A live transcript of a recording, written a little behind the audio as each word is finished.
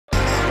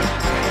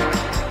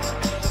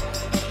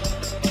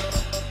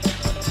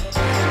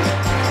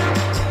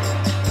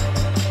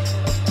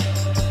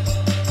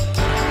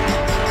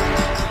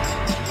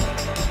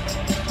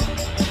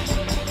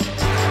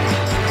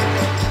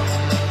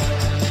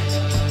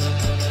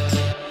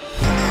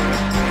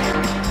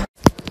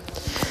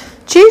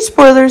Today's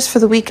spoilers for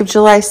the week of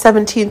July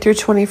 17th through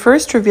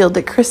 21st revealed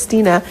that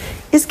Christina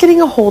is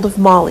getting a hold of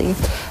Molly.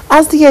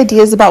 As the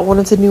ideas about one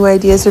of the new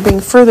ideas are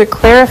being further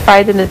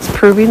clarified, and it's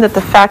proving that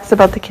the facts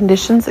about the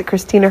conditions that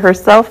Christina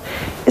herself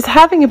is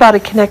having about a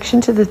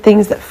connection to the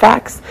things that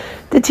facts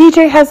that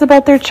TJ has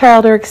about their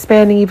child are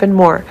expanding even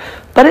more.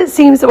 But it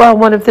seems that while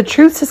one of the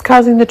truths is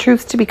causing the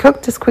truths to be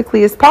cooked as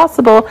quickly as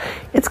possible,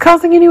 it's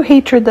causing a new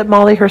hatred that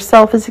Molly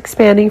herself is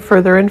expanding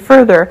further and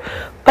further.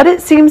 But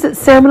it seems that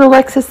Sam and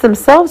Alexis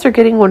themselves are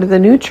getting one of the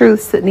new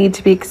truths that need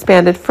to be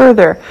expanded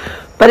further.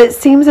 But it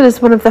seems that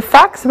as one of the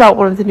facts about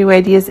one of the new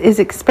ideas is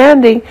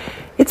expanding,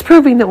 it's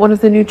proving that one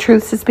of the new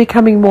truths is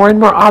becoming more and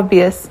more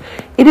obvious.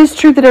 It is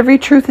true that every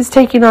truth is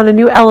taking on a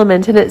new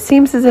element, and it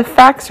seems as if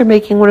facts are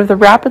making one of the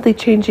rapidly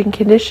changing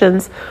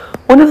conditions.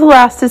 One of the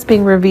last is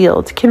being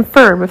revealed to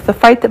confirm if the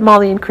fight that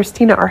Molly and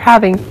Christina are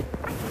having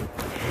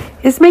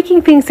is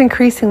making things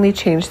increasingly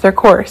change their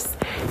course.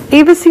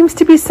 Ava seems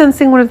to be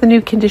sensing one of the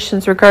new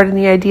conditions regarding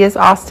the ideas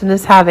Austin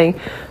is having,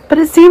 but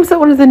it seems that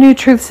one of the new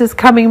truths is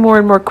coming more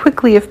and more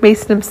quickly if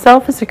Mason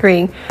himself is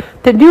agreeing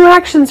that new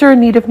actions are in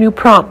need of new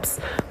prompts.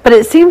 But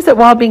it seems that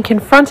while being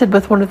confronted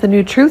with one of the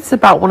new truths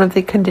about one of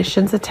the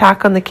conditions,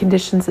 attack on the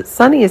conditions that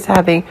Sunny is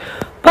having,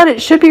 but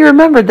it should be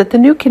remembered that the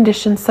new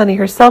conditions Sunny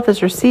herself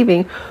is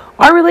receiving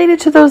are related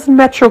to those in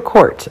Metro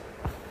Court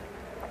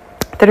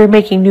that are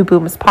making new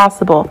booms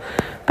possible.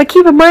 But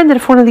keep in mind that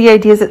if one of the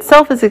ideas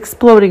itself is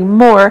exploding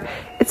more,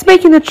 it's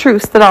making the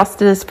truths that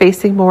Austin is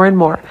facing more and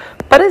more.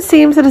 But it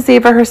seems that as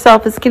Ava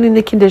herself is getting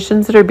the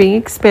conditions that are being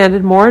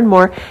expanded more and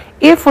more,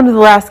 if one of the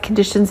last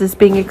conditions is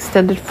being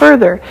extended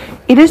further.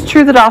 It is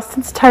true that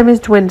Austin's time is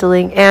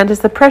dwindling, and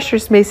as the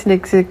pressures Mason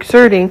is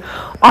exerting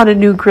on a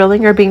new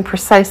grilling are being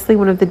precisely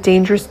one of the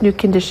dangerous new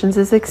conditions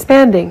is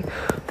expanding.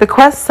 The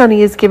quest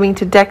Sunny is giving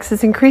to Dex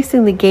is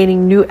increasingly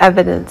gaining new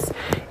evidence.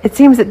 It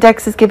seems that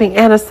Dex is giving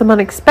Anna some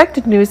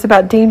unexpected news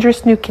about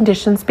dangerous new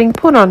conditions being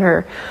put on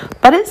her.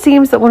 But it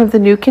seems that one of the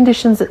new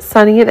conditions that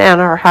Sunny and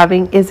Anna are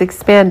having is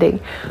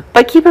expanding.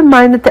 But keep in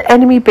mind that the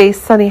enemy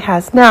base Sunny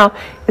has now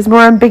is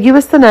more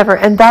ambiguous than ever,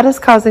 and that is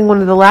causing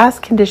one of the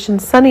last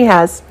conditions Sunny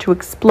has to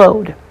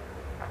explode.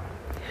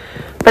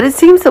 But it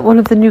seems that one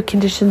of the new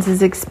conditions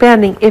is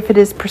expanding if it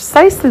is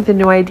precisely the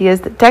new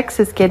ideas that Dex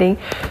is getting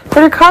that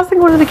are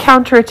causing one of the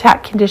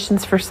counterattack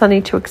conditions for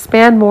Sunny to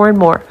expand more and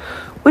more,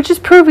 which is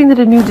proving that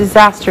a new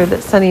disaster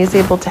that Sunny is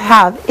able to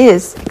have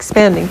is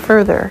expanding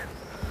further.